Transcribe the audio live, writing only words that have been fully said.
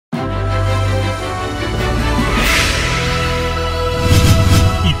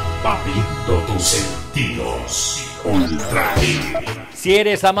Abriendo tus sentidos. Ultrahit. Si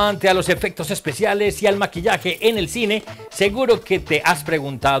eres amante a los efectos especiales y al maquillaje en el cine, seguro que te has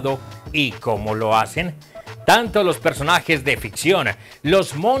preguntado ¿y cómo lo hacen? Tanto los personajes de ficción,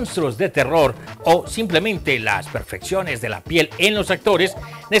 los monstruos de terror o simplemente las perfecciones de la piel en los actores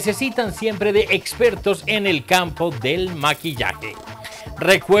necesitan siempre de expertos en el campo del maquillaje.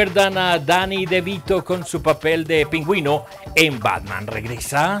 ¿Recuerdan a Danny DeVito con su papel de Pingüino en Batman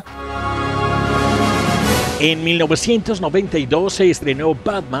Regresa? En 1992 se estrenó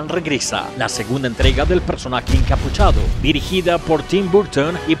Batman Regresa, la segunda entrega del personaje encapuchado, dirigida por Tim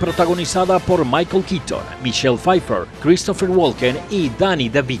Burton y protagonizada por Michael Keaton, Michelle Pfeiffer, Christopher Walken y Danny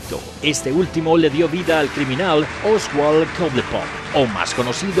DeVito. Este último le dio vida al criminal Oswald Cobblepot, o más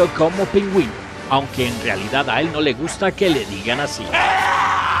conocido como Pingüino, aunque en realidad a él no le gusta que le digan así.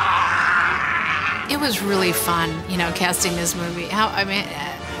 It was really fun, casting this movie.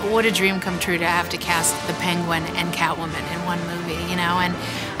 What a dream come true to have to cast the Penguin and Catwoman in one movie, and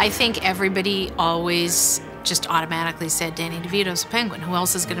I think everybody always just automatically said Danny DeVito's a Penguin. Who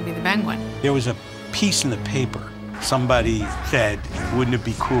else is going to be the Penguin? There was a piece in the paper. Somebody said, wouldn't it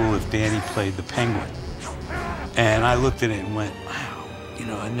be cool if Danny played the Penguin? And I looked at it and went, wow,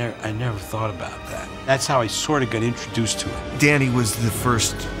 I never thought about that. That's how I sort of got introduced to it. Danny was the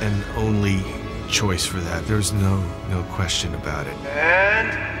first and only choice for that. There's no question about it. And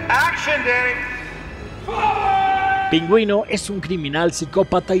action, Danny! Pingüino es un criminal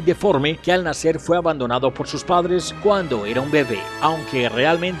psicópata y deforme que al nacer fue abandonado por sus padres cuando era un bebé, aunque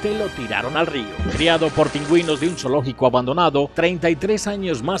realmente lo tiraron al río. Criado por pingüinos de un zoológico abandonado, 33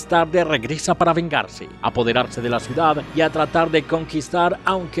 años más tarde regresa para vengarse, apoderarse de la ciudad y a tratar de conquistar,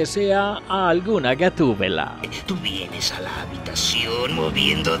 aunque sea a alguna gatúbela. Tú vienes a la habitación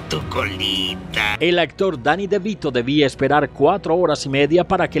moviendo tu colita. El actor Danny DeVito debía esperar 4 horas y media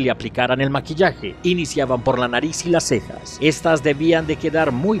para que le aplicaran el maquillaje. Iniciaban por la nariz y las cejas. Estas debían de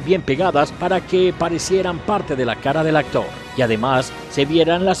quedar muy bien pegadas para que parecieran parte de la cara del actor y además se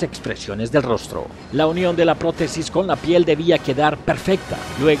vieran las expresiones del rostro. La unión de la prótesis con la piel debía quedar perfecta.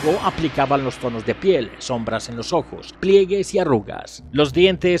 Luego aplicaban los tonos de piel, sombras en los ojos, pliegues y arrugas. Los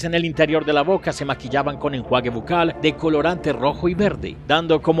dientes en el interior de la boca se maquillaban con enjuague bucal de colorante rojo y verde,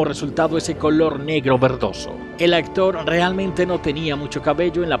 dando como resultado ese color negro verdoso. El actor realmente no tenía mucho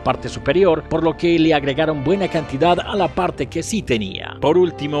cabello en la parte superior, por lo que le agregaron buena cantidad a la parte que sí tenía. Por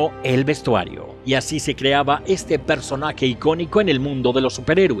último, el vestuario. Y así se creaba este personaje icónico en el mundo de los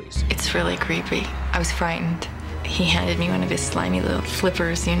superhéroes. It's really creepy. I was frightened. He handed me one of his slimy little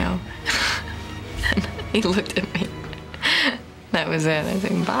flippers, And he looked at me. That was it. I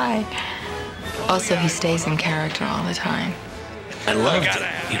said, bye. Also, he stays in character all the time. I loved it.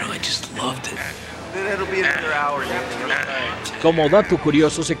 I just loved it. It'll be another hour. Como dato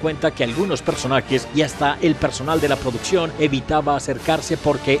curioso, se cuenta que algunos personajes y hasta el personal de la producción evitaba acercarse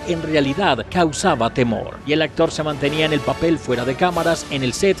porque en realidad causaba temor, y el actor se mantenía en el papel fuera de cámaras, en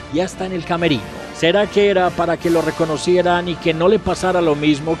el set y hasta en el camerino. ¿Será que era para que lo reconocieran y que no le pasara lo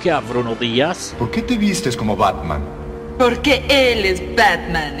mismo que a Bruno Díaz? ¿Por qué te vistes como Batman? Porque él es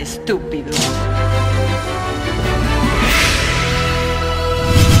Batman, estúpido.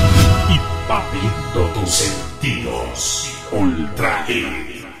 Abriendo tus sentidos. Ultrahit.